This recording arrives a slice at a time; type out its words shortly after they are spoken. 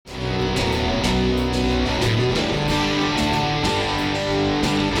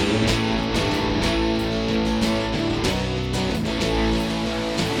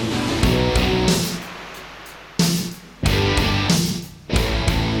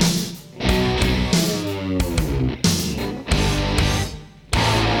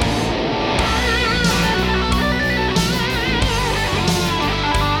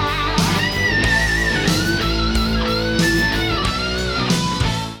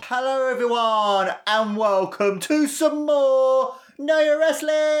Hello everyone and welcome to some more Know Your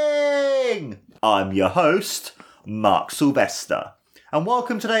Wrestling! I'm your host, Mark Sylvester. And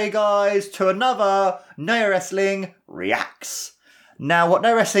welcome today guys to another Know Your Wrestling Reacts. Now what Know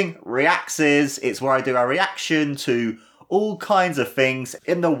Your Wrestling Reacts is, it's where I do a reaction to all kinds of things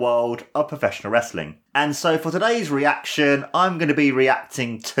in the world of professional wrestling. And so for today's reaction, I'm going to be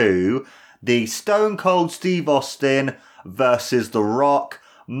reacting to the Stone Cold Steve Austin versus The Rock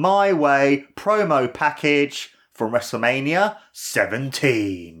My Way promo package from WrestleMania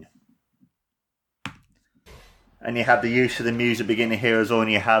 17. And you have the use of the music beginning here as well,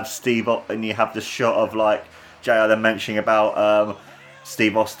 and you have and you have the shot of like JR then mentioning about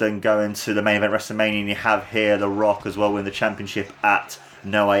Steve Austin going to the main event WrestleMania, and you have here The Rock as well winning the championship at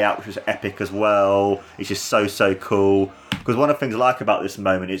No Way Out, which was epic as well. It's just so cool. Because one of the things I like about this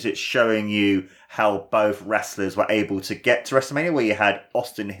moment is it's showing you how both wrestlers were able to get to WrestleMania, where you had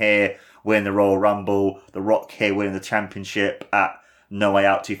Austin here winning the Royal Rumble, The Rock here winning the championship at No Way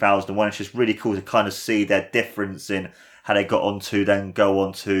Out 2001. It's just really cool to kind of see their difference in how they got on to then go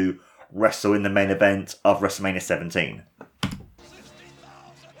on to wrestle in the main event of WrestleMania 17.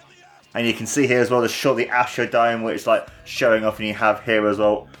 And you can see here as well the shot of the Astrodome, where it's like showing off, and you have here as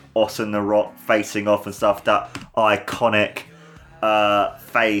well Austin and The Rock facing off and stuff. That iconic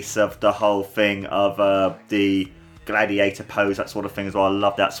face of the whole thing of the gladiator pose, that sort of thing as well. I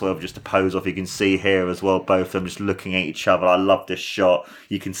love that sort of just a pose off. You can see here as well both of them just looking at each other. I love this shot.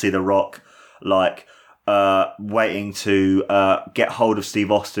 You can see The Rock like waiting to get hold of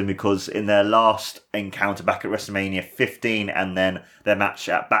Steve Austin, because in their last encounter back at WrestleMania 15 and then their match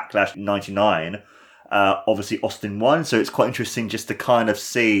at Backlash 99, obviously Austin won, so it's quite interesting just to kind of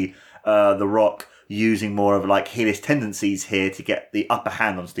see The Rock using more of like his tendencies here to get the upper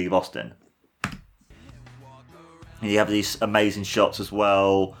hand on Steve Austin. And you have these amazing shots as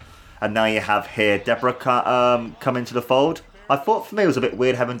well, and now you have here Deborah come into the fold. I thought for me it was a bit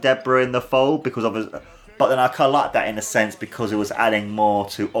weird having Deborah in the fold, because of but then I kind of like that in a sense because it was adding more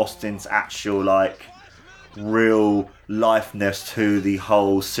to Austin's actual like real lifeness to the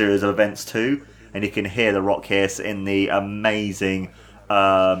whole series of events too. And you can hear The Rock here in the amazing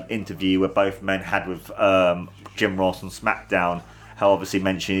interview where both men had with Jim Ross on SmackDown, how obviously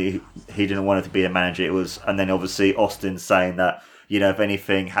mentioned he didn't want it to be a manager. It was, and then obviously Austin saying that, you know, if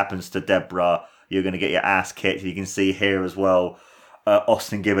anything happens to Deborah, you're going to get your ass kicked. You can see here as well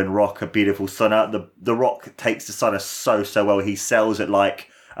Austin giving Rock a beautiful stunner. The Rock takes the stunner so well. He sells it like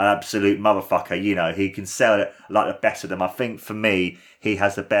an absolute motherfucker. You know, he can sell it like the best of them. I think for me, he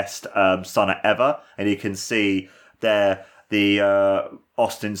has the best stunner ever. And you can see there the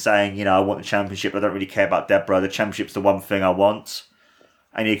Austin saying, you know, I want the championship. I don't really care about Deborah. The championship's the one thing I want.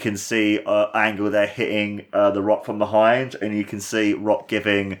 And you can see Angle there hitting The Rock from behind. And you can see Rock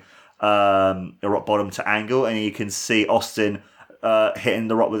giving a rock bottom to Angle. And you can see Austin hitting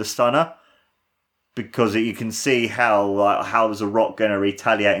The Rock with a stunner. Because you can see how is The Rock going to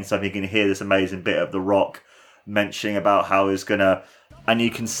retaliate and stuff. You can hear this amazing bit of The Rock mentioning about how he's going to... And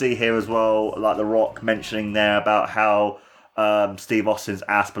you can see here as well, like The Rock mentioning there about how Steve Austin's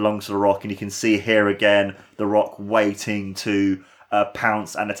ass belongs to The Rock. And you can see here again The Rock waiting to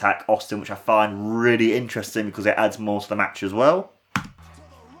pounce and attack Austin, which I find really interesting because it adds more to the match as well.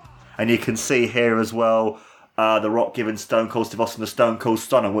 And you can see here as well The Rock giving Stone Cold Steve Austin the Stone Cold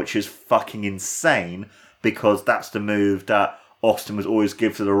Stunner, which is fucking insane because that's the move that Austin would always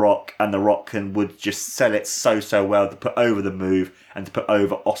give to The Rock, and The Rock would just sell it so well to put over the move and to put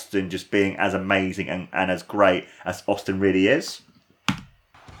over Austin just being as amazing and as great as Austin really is.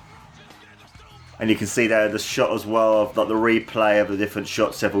 And you can see there the shot as well of like the replay of the different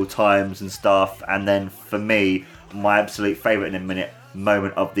shots several times and stuff. And then for me, my absolute favourite in a minute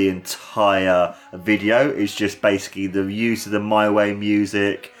moment of the entire video is just basically the use of the My Way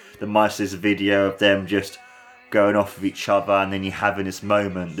music, the Mice's video of them just going off of each other, and then you having this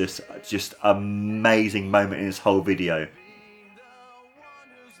moment, this just amazing moment in this whole video.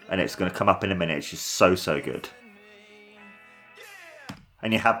 And it's going to come up in a minute. It's just so good.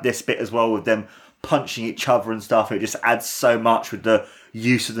 And you have this bit as well with them punching each other and stuff. It just adds so much with the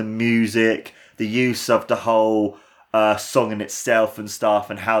use of the music, the use of the whole song in itself and stuff,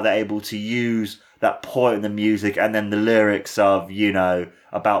 and how they're able to use that point in the music and then the lyrics of, you know,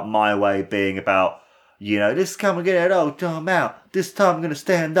 about My Way being about, you know, this time I'm gonna get it all done out. This time I'm gonna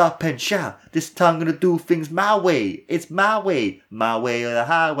stand up and shout. This time I'm gonna do things my way. It's my way or the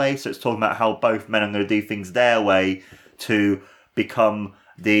highway. So it's talking about how both men are gonna do things their way to become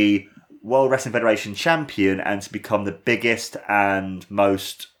the World Wrestling Federation champion and to become the biggest and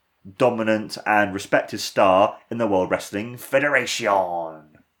most dominant and respected star in the World Wrestling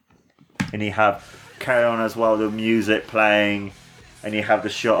Federation. and you have carry on as well, the music playing, and you have the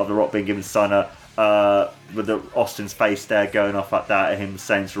shot of The Rock being given Stunner, with Austin's face there going off like that, and him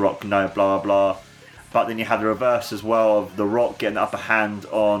saying to Rock, no, blah, blah. But then you have the reverse as well of The Rock getting the upper hand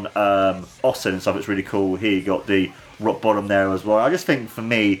on Austin and stuff. It's really cool. Here you got the Rock bottom there as well. I just think, for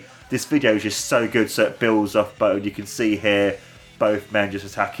me, this video is just so good, so it builds up both. You can see here both men just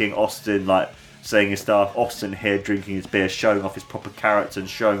attacking Austin, like saying his stuff. Austin here drinking his beer, showing off his proper character and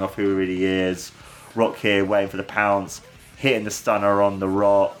showing off who he really is. Rock here waiting for the pounce, hitting the stunner on The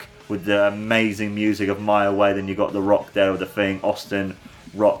Rock with the amazing music of My Way. Then you got The Rock there with the thing, Austin,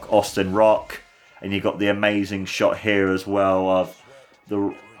 Rock, Austin, Rock. And you got the amazing shot here as well of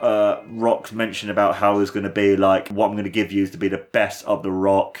the Rock mentioned about how he's going to be like, what I'm going to give you is to be the best of The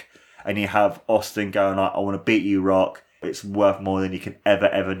Rock. And you have Austin going like, I want to beat you, Rock. It's worth more than you can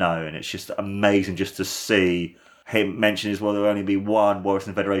ever know. And it's just amazing just to see him mention as well, there will only be one World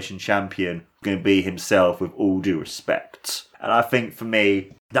Wrestling Federation champion, going to be himself, with all due respect. And I think for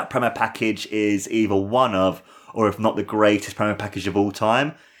me, that promo package is either one of, or if not the greatest promo package of all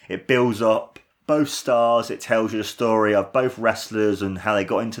time. It builds up both stars. It tells you the story of both wrestlers and how they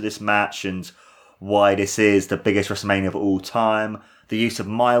got into this match and why this is the biggest WrestleMania of all time. The use of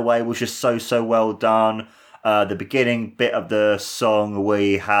My Way was just so well done. The beginning bit of the song,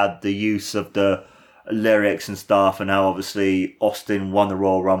 we had the use of the lyrics and stuff, and how obviously Austin won the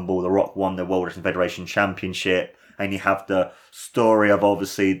Royal Rumble, The Rock won the World Wrestling Federation Championship, and you have the story of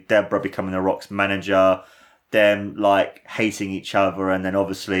obviously Deborah becoming The Rock's manager, them like hating each other, and then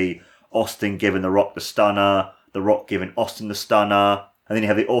obviously Austin giving The Rock the stunner, The Rock giving Austin the stunner, and then you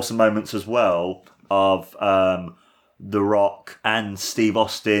have the awesome moments as well of The Rock and Steve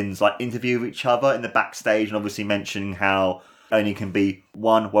Austin's like interview with each other in the backstage, and obviously mentioning how only can be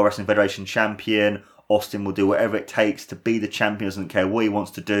one World Wrestling Federation champion. Austin will do whatever it takes to be the champion, doesn't care what he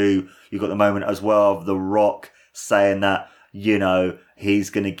wants to do. You've got the moment as well of The Rock saying that, you know, he's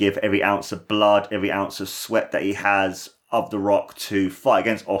going to give every ounce of blood, every ounce of sweat that he has of The Rock to fight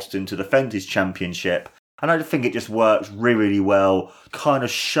against Austin to defend his championship. And I think it just works really well. Kind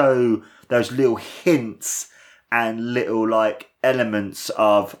of show those little hints and little like elements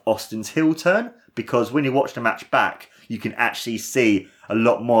of Austin's heel turn, because when you watch the match back, you can actually see a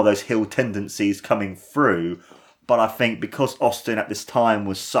lot more of those heel tendencies coming through. But I think because Austin at this time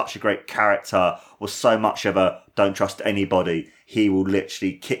was such a great character, was so much of a don't trust anybody, he will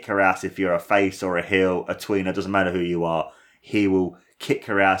literally kick her ass if you're a face or a heel, a tweener, doesn't matter who you are. He will kick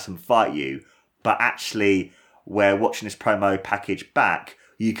her ass and fight you. But actually, where watching this promo package back,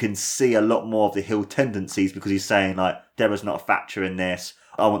 you can see a lot more of the heel tendencies, because he's saying like, Deborah's not a factor in this,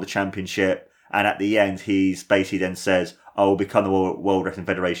 I want the championship. And at the end, he's basically then says, I will become the World Wrestling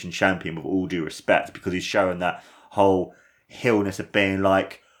Federation champion with all due respect, because he's showing that whole heelness of being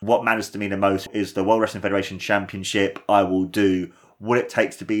like, what matters to me the most is the World Wrestling Federation championship. I will do what it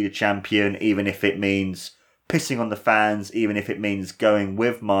takes to be the champion, even if it means pissing on the fans, even if it means going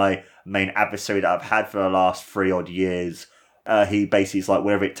with my main adversary that I've had for the last 3 odd years. He basically is like,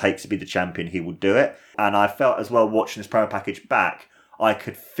 whatever it takes to be the champion, he will do it. And I felt as well, watching this promo package back, I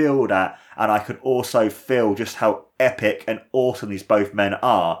could feel that, and I could also feel just how epic and awesome these both men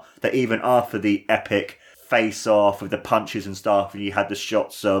are, that even after the epic face-off with the punches and stuff, and you had the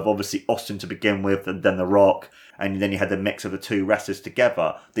shots of obviously Austin to begin with, and then The Rock, and then you had the mix of the two wrestlers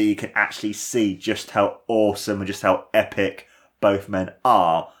together, that you can actually see just how awesome and just how epic both men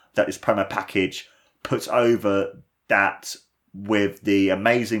are, that this promo package puts over that with the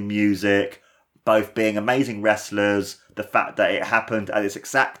amazing music, both being amazing wrestlers, the fact that it happened at its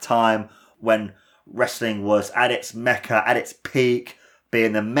exact time when wrestling was at its mecca, at its peak,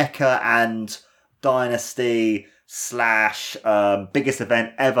 being the mecca and dynasty slash biggest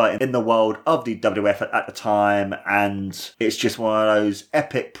event ever in the world of the WWF at the time. And it's just one of those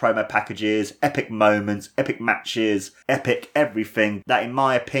epic promo packages, epic moments, epic matches, epic everything, that in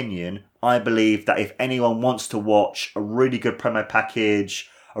my opinion, I believe that if anyone wants to watch a really good promo package,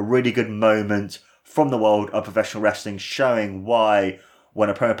 a really good moment from the world of professional wrestling, showing why when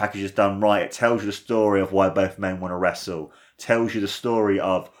a promo package is done right, it tells you the story of why both men want to wrestle, tells you the story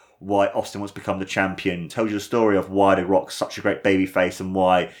of why Austin wants to become the champion, tells you the story of why The Rock's such a great babyface and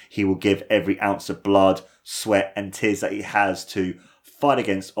why he will give every ounce of blood, sweat and tears that he has to fight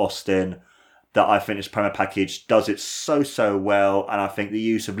against Austin, that I think this promo package does it so well. And I think the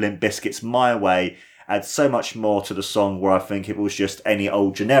use of Limp Bizkit's My Way adds so much more to the song, where I think if it was just any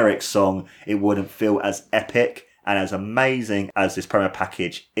old generic song, it wouldn't feel as epic and as amazing as this promo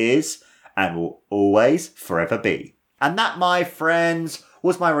package is and will always forever be. And that, my friends,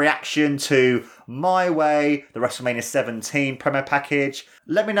 was my reaction to My Way, the WrestleMania 17 promo package.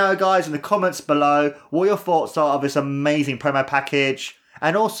 Let me know, guys, in the comments below what your thoughts are of this amazing promo package.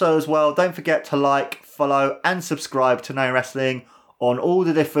 And also, as well, don't forget to like, follow, and subscribe to No Wrestling on all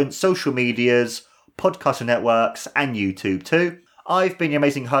the different social medias, podcasting networks, and YouTube too. I've been your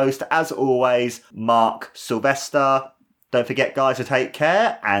amazing host, as always, Mark Sylvester. Don't forget, guys, to take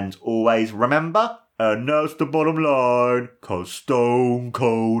care, and always remember, and that's the bottom line, 'cause Stone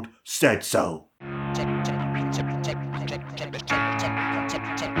Cold said so.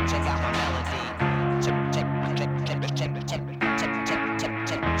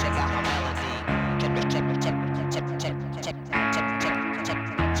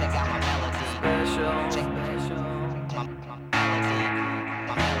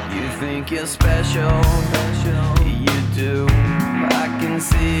 You think you're special, you do. I can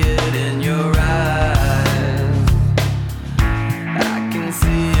see it in your eyes. I can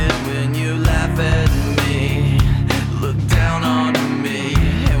see it when you laugh at me, look down on me,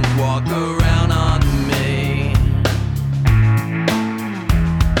 and walk around on me.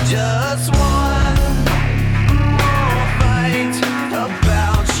 Just one more fight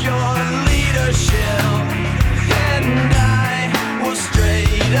about your leadership, and I will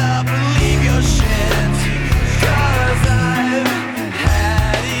straight up leave your shit, 'cause I've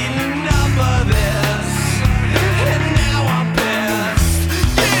had enough of this, and now I'm pissed.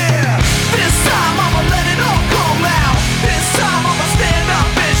 Yeah, this time I'ma let it all come out. This time I'ma stand up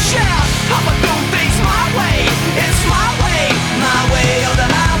and shout. I'ma do things my way. It's my way or the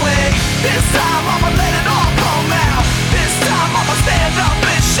highway. This time I'ma let it all come out. This time I'ma stand up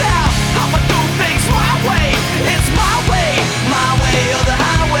and shout. I'ma do things my way. It's my way or the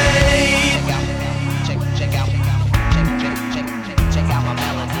highway. Check out my melody. Check out my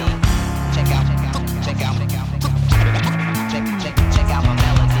melody. Check out my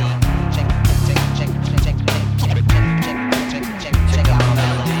melody.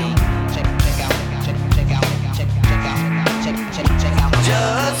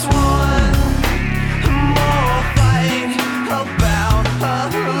 Just one more fight about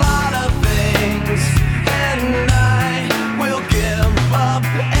a lot of things, and I will give up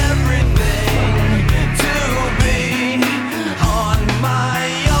everything to be on my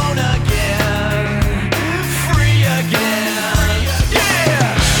own again, free again.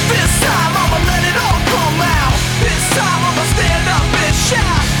 Yeah, this time I'ma let it all come out. This time I'ma stand up and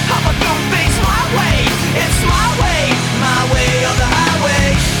shout. I'ma do things my way. It's my way or the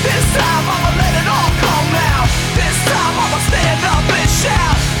highway. This time I'ma let it all come out. This time I'ma stand up and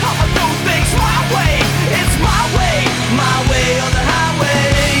shout. I'ma do things my way. It's my way or the highway.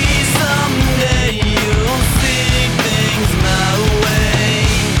 Someday you'll see things my way.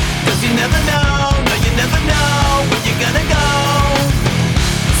 'Cause you never know, no you never know where you're gonna go.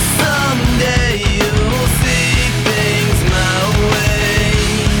 Someday you'll see things my way.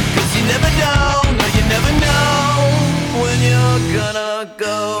 'Cause you never know, no you never know when you're gonna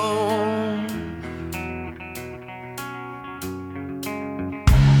go.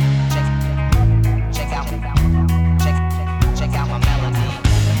 Check out my melody. Check out my melody.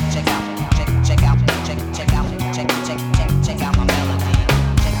 Check out my melody.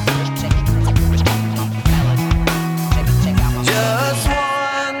 Just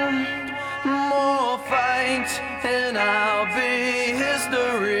one more fight and I'll be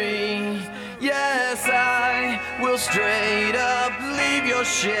history. Yes, I will straight up leave your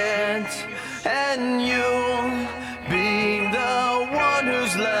shit, and you'll be the one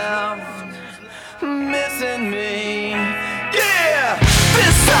who's left missing me. Yeah,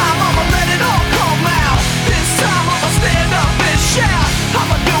 this time I'ma let it all come out. This time I'ma stand up and shout.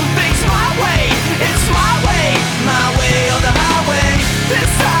 I'ma do things my way. It's my way or the highway.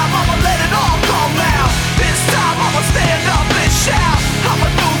 This time I'ma let it all come out. This time I'ma stand up and shout. I'ma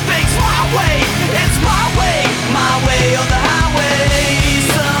do things my way. It's my way or the highway.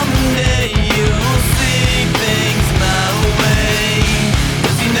 Someday you'll see things my way.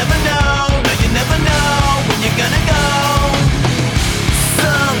 'Cause you never know, no you never know when you're gonna go.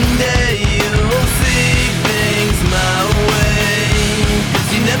 Someday you'll see things my way. 'Cause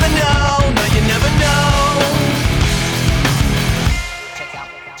you never know, no you never know. Check out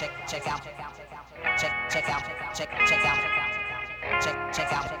melody. Check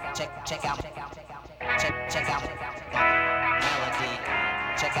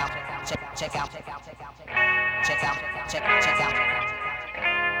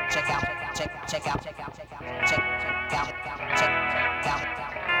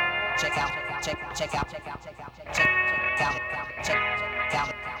out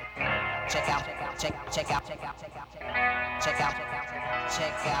check out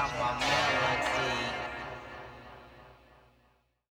my melody.